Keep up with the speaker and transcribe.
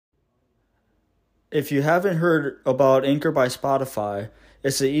If you haven't heard about Anchor by Spotify,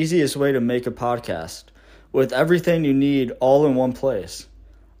 it's the easiest way to make a podcast with everything you need all in one place.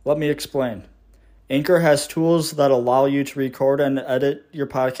 Let me explain. Anchor has tools that allow you to record and edit your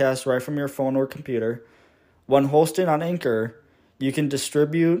podcast right from your phone or computer. When hosting on Anchor, you can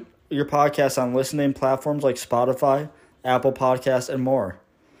distribute your podcast on listening platforms like Spotify, Apple Podcasts, and more.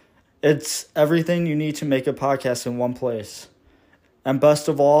 It's everything you need to make a podcast in one place. And best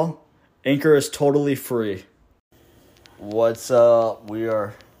of all, Anchor is totally free. What's up? We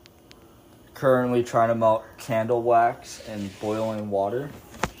are currently trying to melt candle wax in boiling water.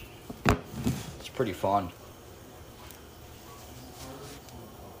 It's pretty fun.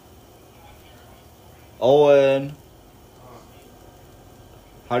 Owen,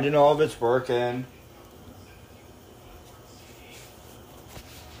 how do you know if it's working?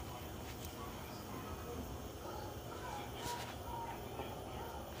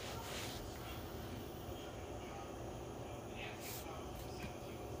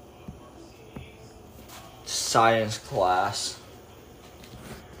 Science class.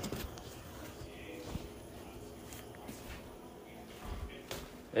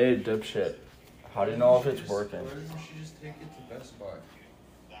 Hey, dipshit. How do you know if it's working? Why doesn't she just take it to Best Buy?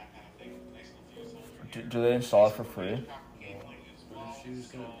 Do they install it for free? But if she was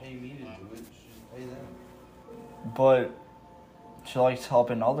gonna pay me to do it, she should pay them. But she likes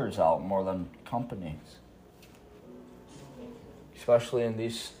helping others out more than companies. Especially in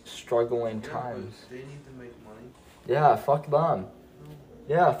these struggling times. But they need to make money. Yeah, fuck them.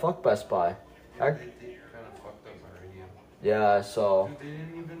 Yeah, fuck Best Buy. They kind of fucked up my radio. Yeah, so... They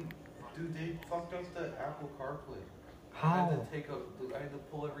fucked up the Apple CarPlay. How? I had to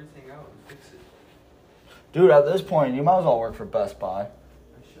pull everything out and fix it. Dude, at this point, you might as well work for Best Buy.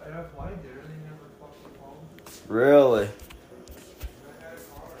 I applied there, they never fucking called me. Really? I had a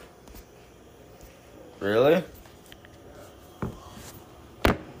car. Really?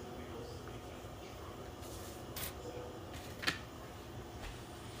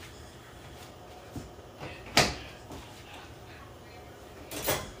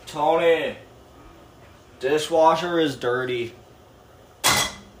 Tony, dishwasher is dirty.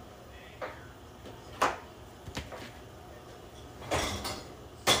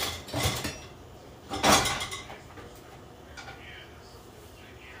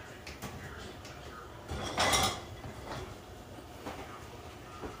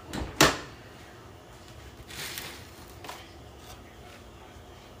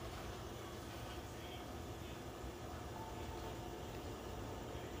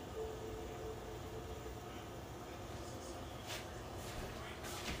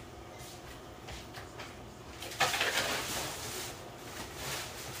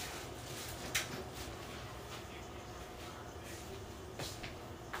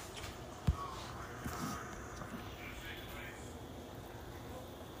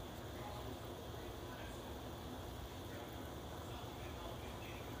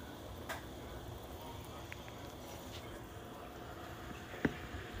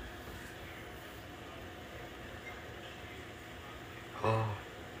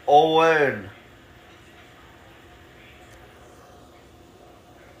 Owen.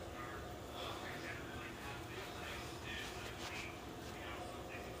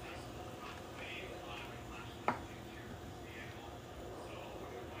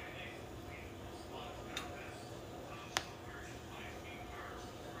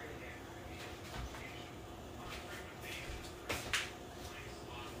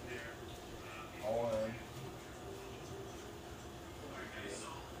 Owen.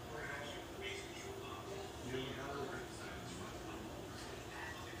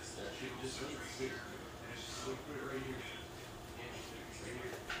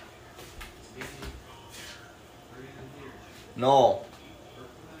 No.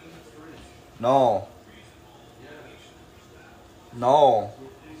 No. No.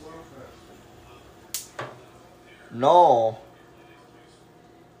 No.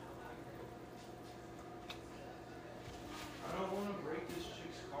 I don't want to break this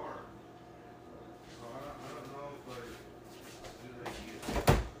chick's car. So I don't know if I do that yet.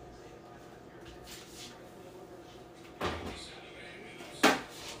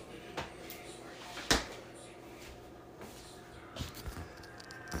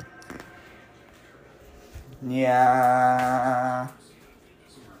 Yeah.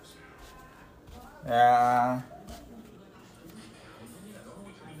 Yeah.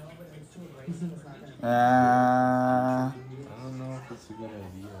 I don't know if it's a good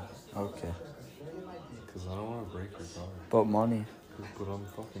idea. Okay. Because I don't want to break your car. But money. But I'm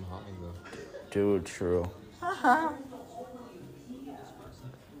fucking high though. Dude, true.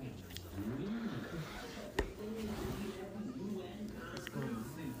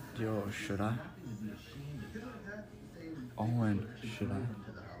 should I? Owen, should I?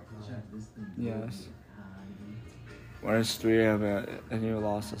 Yes. When it's 3 a.m. and you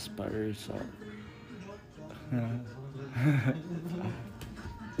lost a spider, so.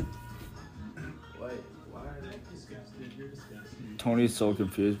 Tony's so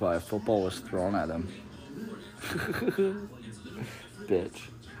confused by a football was thrown at him. Bitch.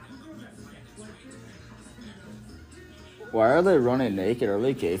 Why are they running naked? Are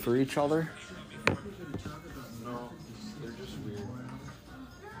they gay for each other? No, they're just weird.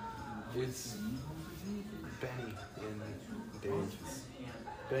 It's Benny and Dave.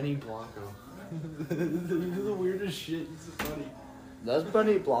 Benny Blanco. They're the weirdest shit. It's funny. That's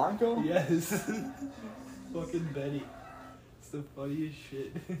Benny Blanco? Yes. Fucking Benny. It's the funniest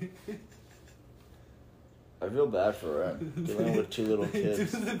shit. I feel bad for him. Dealing with 2 little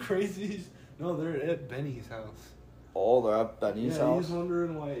kids. Dude, the craziest. No, they're at Benny's house. Oh, they're at Benny's house? He's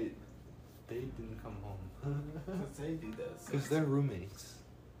wondering why they didn't come home. They do that. Because they're roommates.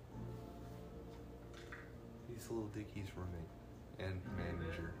 He's Little Dickie's roommate and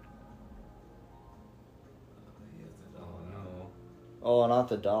manager. Oh no. Oh, not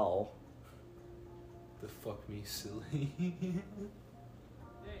the doll. The fuck me silly. Dave's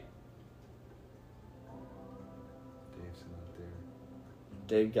not there.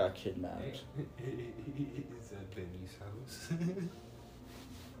 Dave got kidnapped. Is at Benny's house.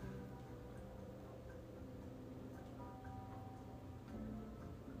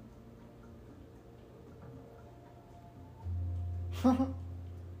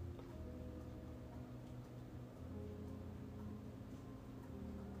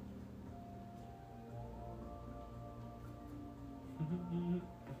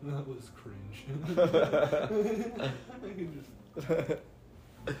 That was cringe. I can just...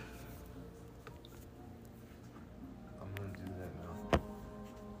 I'm gonna do that now.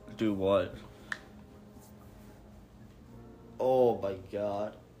 Do what? Oh my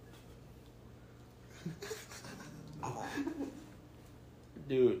god.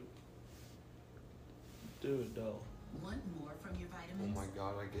 Dude. Dude, no. Want more from your Oh vitamins? my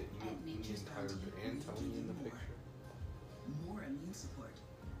god, I get you At the Nature's entire Bounty, and we Tony give in the you more. picture. More immune support.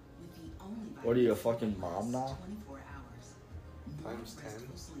 With the only What are you, a vitamins fucking that last mom now? 24 hours. More Times 10?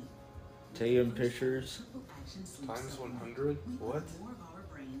 restful sleep. Taking First pictures. triple action sleep Times supplement. 100? We put What? more of our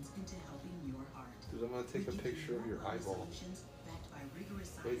brains into helping your heart. Dude, I'm gonna take a We give picture of you your more eyeball. solutions backed by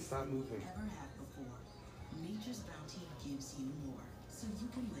rigorous Wait, it's science not than you moving. ever have before. Nature's Bounty gives you more, so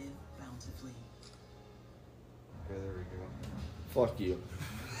you can live bountifully. Okay, there we go. Fuck you.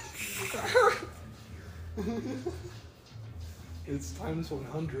 It's times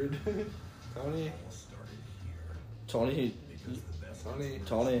 100. Tony. Tony.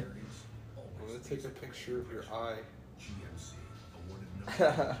 Tony. I'm gonna take a picture of your eye.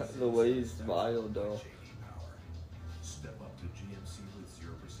 The way he's smiled though. Step up to GMC with 0%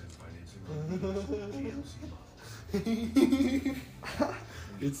 financing.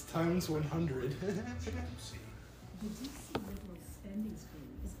 It's times 100. The DC liberal spending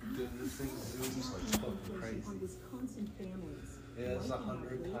spree is Dude, this thing zooms like fucking crazy. on Wisconsin families. Yeah, it's wiping out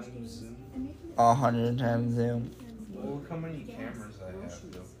 100 wage times gains zoom. and making it 100 times zoom. Well, look how many gas, cameras I have,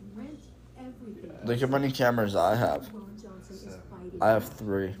 groceries, though. Rent, everything. Look how many cameras I have. Ron Johnson is Seven. fighting I have back,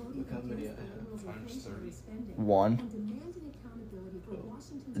 3. voting Look how many against I the have. liberals' Times inflationary 30. spending 1. and demanding accountability for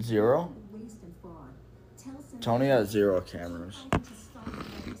Washington's 0. waste and fraud. Tell Senator Tony has 0 cameras. fighting to stop the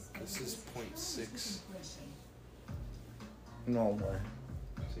This is 0.6. No way.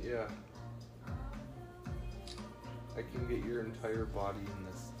 So yeah. I can get your entire body in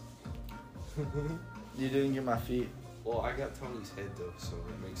this. You didn't get my feet. Well, I got Tony's head though, so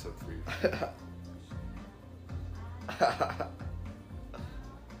it makes up for you.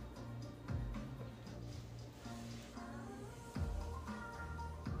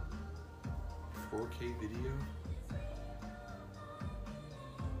 4K video?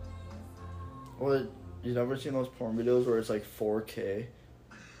 What? You never seen those porn videos where it's like 4K?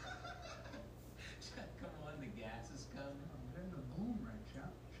 Come on, the gas is coming. There's a boom right,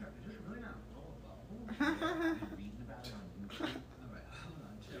 Chuck. Chuck, is this really not Oh, I'm reading about it on YouTube. All right, hold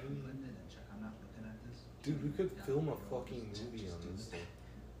on, Chuck. One minute, Chuck. I'm not looking at this. Dude, we could film a fucking movie on this thing.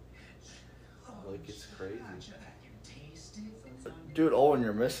 Like, it's crazy. Chuck, you taste it? Dude, Owen,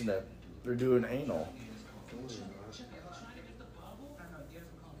 you're missing it. They're doing anal. Trying to get the bubble? I don't know, Dad's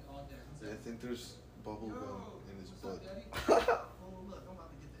gonna call me all day. I think there's bubble gum in his butt. Oh, look, I'm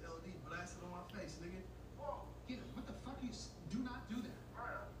about to get the LD blasted on my face, nigga. Whoa. Get it. What the fuck? Do not do that.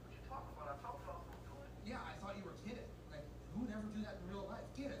 Right, what you talking about? I told you I was gonna do it. Yeah, I thought you were kidding. Like, who would ever do that in real life?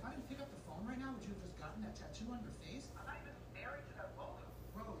 Get it. If I didn't pick up the phone right now, would you have just gotten that tattoo on your face? I'm not even married to that woman.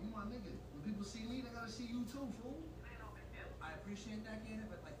 Bro, you might my nigga. When people see me, they gotta see you too, fool. It ain't no big deal. I appreciate that, Gator,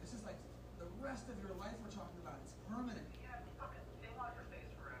 but like this is like the rest of your life we're talking about. It's permanent. Yeah, fucking stay on your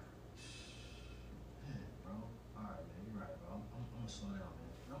face forever. Man, bro. Alright, man, you're right, bro. I'm gonna slow down, man.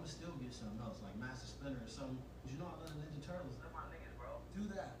 But I'm gonna still get something else, like Master Splinter or something. Cause you know I love the Ninja Turtles. They're my niggas, bro. Do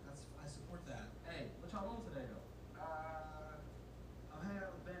that. I support that. Hey, what y'all doing today though? I'm hanging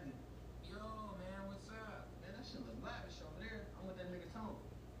out with Benny. Yo, man, what's up? Man, that shit look lavish over there. I'm with that nigga Tone.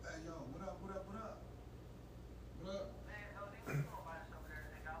 Hey, yo, what up? What up? What up? What up? Man, LD, what you doing by yourself there?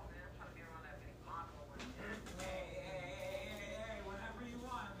 Nigga out there? I'm trying to get around that big block over there. Hey, whenever you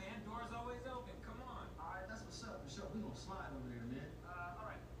want, man. Door's always open. Come on. Alright, that's what's up. For sure. We gonna slide over there, man.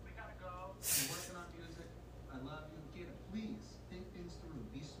 Alright, we gotta go. I'm working on music. I love you. Get it. Please think things through.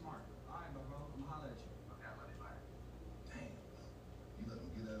 Be smart. Alright, bro. I'm gonna holler at you. Okay, I love you, bye. Damn. You let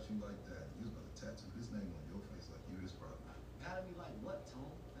him get at you like that. You was about to tattoo his name on your face like you his brother. Gotta be like what,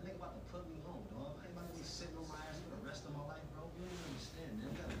 Tone? That nigga about to put me on, dog. I ain't about to be sitting on my ass for the rest of my life, bro. You don't even understand, man.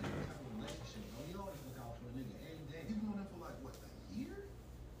 We got a different type of relationship, bro. You always look out for a nigga every day. You've known him for like, what, a year?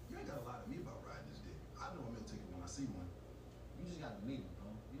 You ain't gotta lie to me about riding this dick. I know I'm gonna take it when I see one. You just gotta meet him, bro.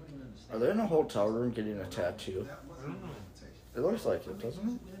 You don't even understand. Are they in a hotel room getting a tattoo? That I wasn't don't know. an invitation. It looks like it, doesn't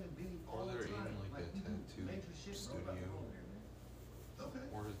it? Or they're in like a tattoo studio. Okay.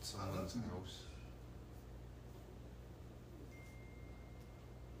 Or at someone's house.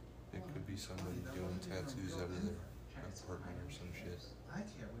 It could be somebody doing tattoos out of their apartment or some shit. I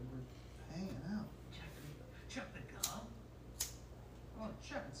care. We were hanging out. Check the gum. Oh,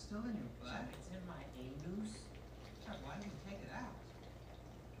 Chuck, it's still in your Check, butt. it's in my anus. Chuck, why didn't you take it out?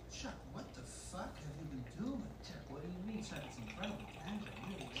 Chuck, what the fuck have you been doing? Check, what do you mean? Chuck, it's incredible. Andrew,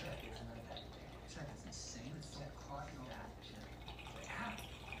 really, Check, Chuck. it's not that bad. Chuck, it's insane. It's so hot. You know. Gotcha. Ow.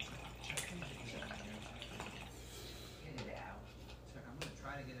 Chuck, please, Chuck. Get it out. Chuck, I'm gonna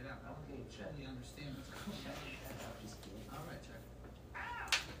try to get it out. I don't Okay, Chuck. totally understand what's going Check on. it out. Just kidding. All right, Chuck.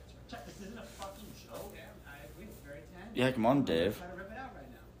 Check, this isn't a fucking joke. Yeah, I agree. It's very tender. Yeah, come on, Dave. Try to rip it out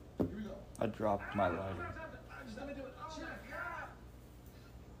right now. Here we go. I dropped my lighter. Just let me do it. Oh my god.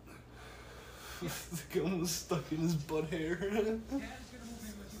 The gum was stuck in his butt hair. Dad's gonna move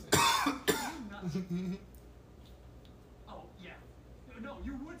in with you. You nuts. Oh, yeah. No,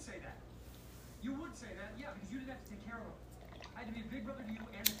 you would say that. You would say that, yeah, because you didn't have to take care of him. I had to be a big brother to you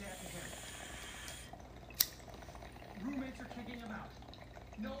and a dad to him. Roommates are kicking him out.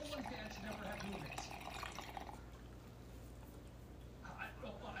 No one's dad should never have roommates. I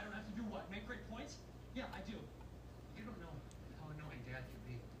don't have to do what? Make great points? Yeah, I do. You don't know how annoying dad can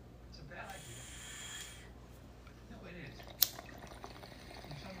be. It's a bad idea. No, it is.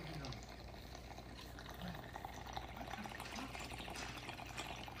 And some of you know.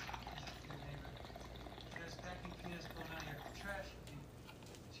 There's packing peanuts going on your trash.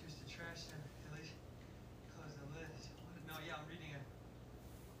 Cheers to trash and at least close the lid. No, yeah, I'm reading a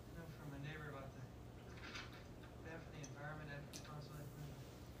note from a neighbor about the bad for the environment and responsibility.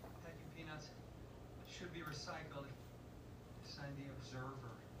 Packing peanuts should be recycled. Signed the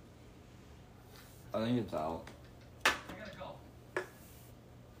Observer. I think it's out. I gotta go.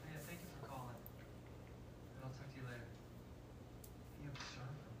 Yeah, thank you for calling. And I'll talk to you later. The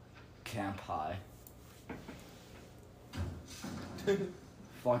Observer. Camp High.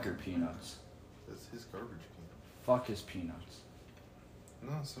 Fuck your peanuts. That's his garbage can. Fuck his peanuts.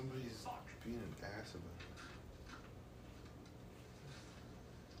 No, somebody's being an ass about it.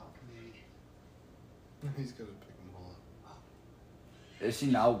 Fuck me. He's gotta pick them all up. Is he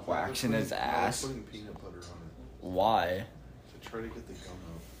now waxing his ass? Putting peanut butter on it Why? to try to get the gum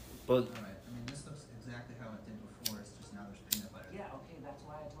out. But Alright, I mean, this looks exactly how it did before. It's just now there's peanut butter. Yeah, okay, that's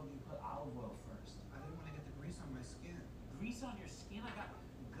why I told you to put olive oil first. I didn't want to get the grease on my skin. Grease on your skin? I got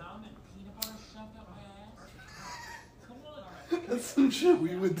gum and peanut butter shoved up my ass? Come on. That's some shit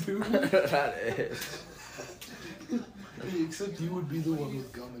we would do. that is. Except you would be the one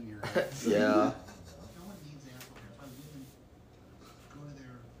with gum in your ass. Yeah. No one needs apple hair. If I wouldn't go to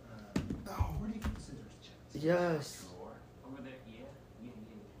their, where do you keep the scissors, Chuck? Yes. Drawer. Over there, yeah.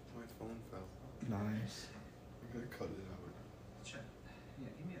 My phone fell. Nice. I gotta cut it out. Chuck.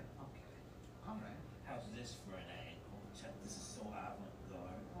 Yeah, give me a, okay. Alright. How's this for an ankle? Chuck, this is so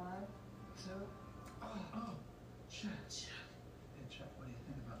avant-garde. 1, 2, oh, Chuck. Hey, Chuck, what do you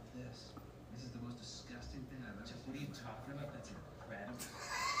think about this? This is the most disgusting thing I've ever Chuck, seen. what are you talking about? That's incredible.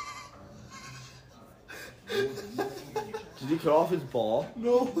 Did he cut off his ball?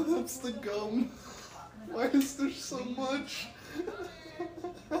 No, that's the gum. Why is there so much?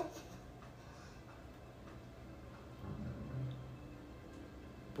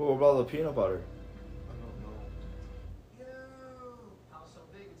 But what about the peanut butter? I don't know. Yo! House so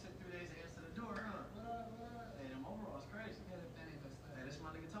big, it took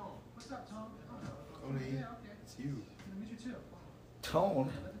tone.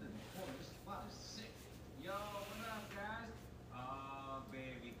 Yo, what up, guys? Oh,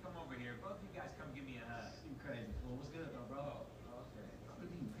 baby, come over here. Both you guys come give me a hug. You crazy fool. What's good though, bro? Okay. I've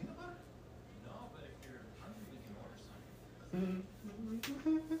been eating peanut butter. No, but if you're hungry, we can order something.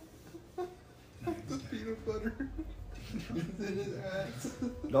 The peanut butter. It's in his ass.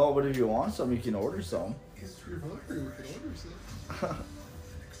 No, but if you want some, you can order some. If you're hungry, we can order some.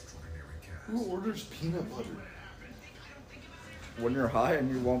 Who orders peanut butter? When you're high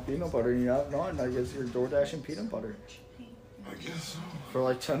and you want peanut butter and you have none, I guess you're DoorDashing peanut butter I guess so. for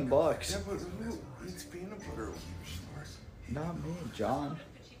like $10. Yeah, but who eats peanut butter? Not me, John.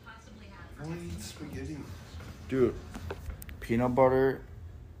 Who eats spaghetti? Dude, peanut butter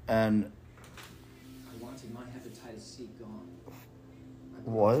and I wanted my hepatitis C gone.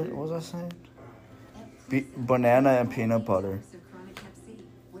 what was I saying? Banana and peanut butter. So chronic hep C,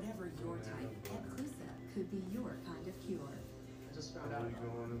 whatever your type, Epclusa could be your kind of cure. I just found Are out we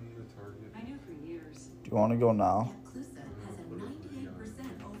about going in the Target? I knew for years. Do you want to go now? Epclusa has a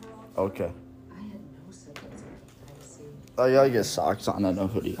 98% overall. Okay. I had no symptoms of hepatitis C. I gotta get socks on and a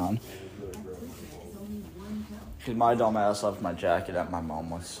hoodie on. Epclusa is only one pill. Cause my dumb ass left my jacket at my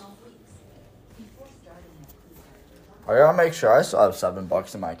mama's. 12 weeks. Before starting Epclusa, I gotta make sure I still have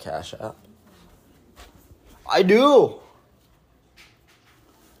 $7 in my Cash App. I do.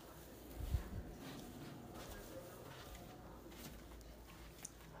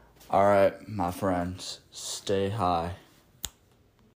 All right, my friends, stay high.